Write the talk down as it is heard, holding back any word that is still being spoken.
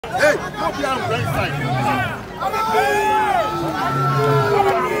Hey, come here on the right side.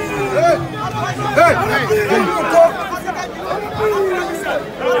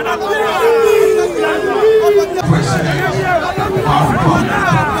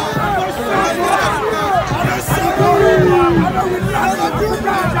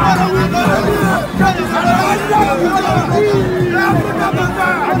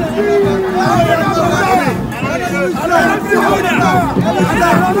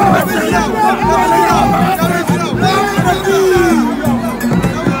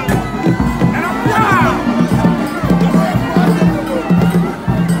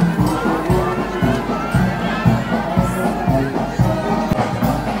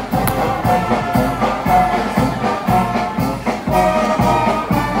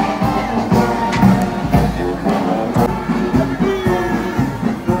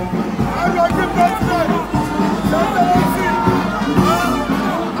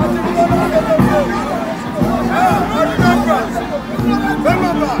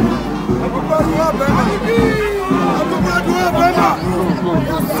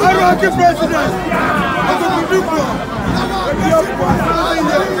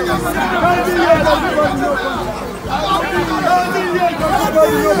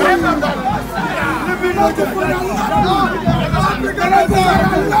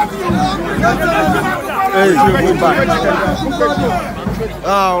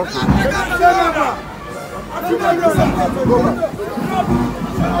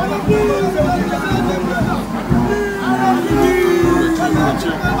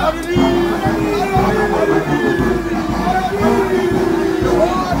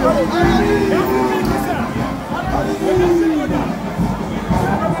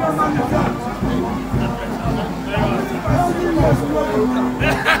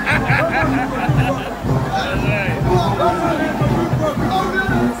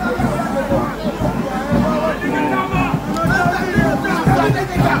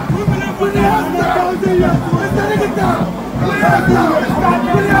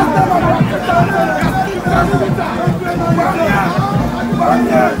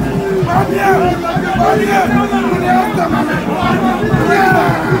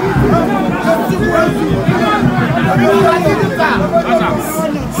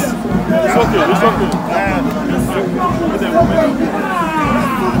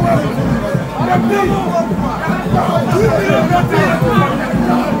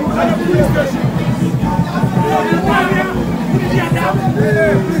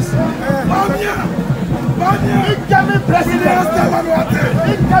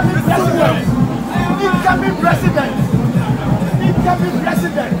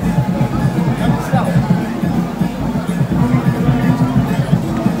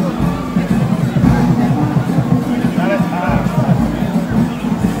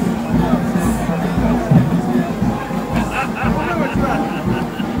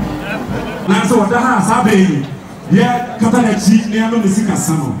 Yeah, Catanachi, near the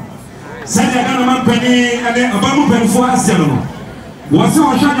Sicasano. Sadia Ganaman Penny and then a bamboo pen for Asiano. Was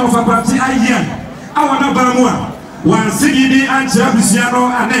your shadow of a party? I want a Bamua. One city and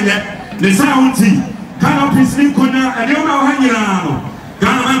Chabisiano and then the sound tea. Canopies Linkuna and Yoma Hangirano.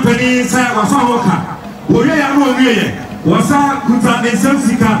 Ganaman Penny, Sawafa. Urea no was a Kuta de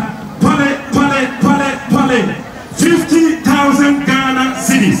Selsika. Pale. 50,000 Ghana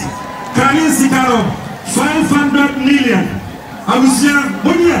cities. Kani Sikaro. 500 million. I was here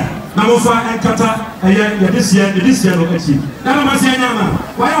 1 year. Namofa and Kata, this year, no achieve.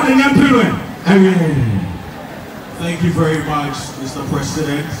 Why are the young children? Thank you very much, Mr.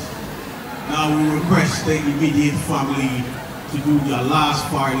 President. Now we request the immediate family to do their last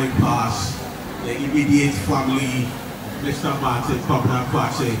filing pass. The immediate family, Mr. Martin, Papa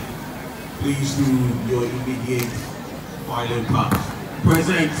Party, please do your immediate filing pass.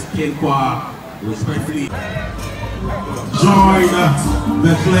 President Kenkwa, respectfully join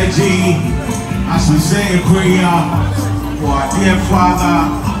the clergy as we say a prayer for our dear father,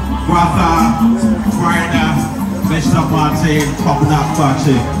 brother, friend, Mr. Martin, Papa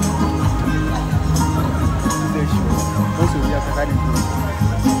Party.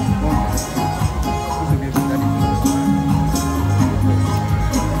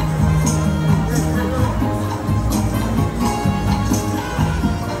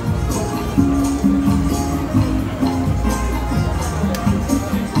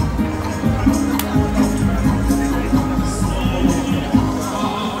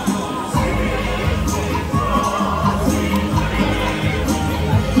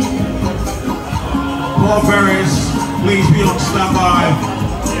 Pallbearers, please be on standby.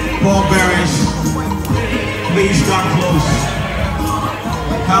 Pallbearers, please stand close.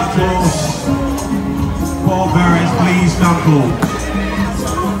 Come close. Pallbearers, please come close.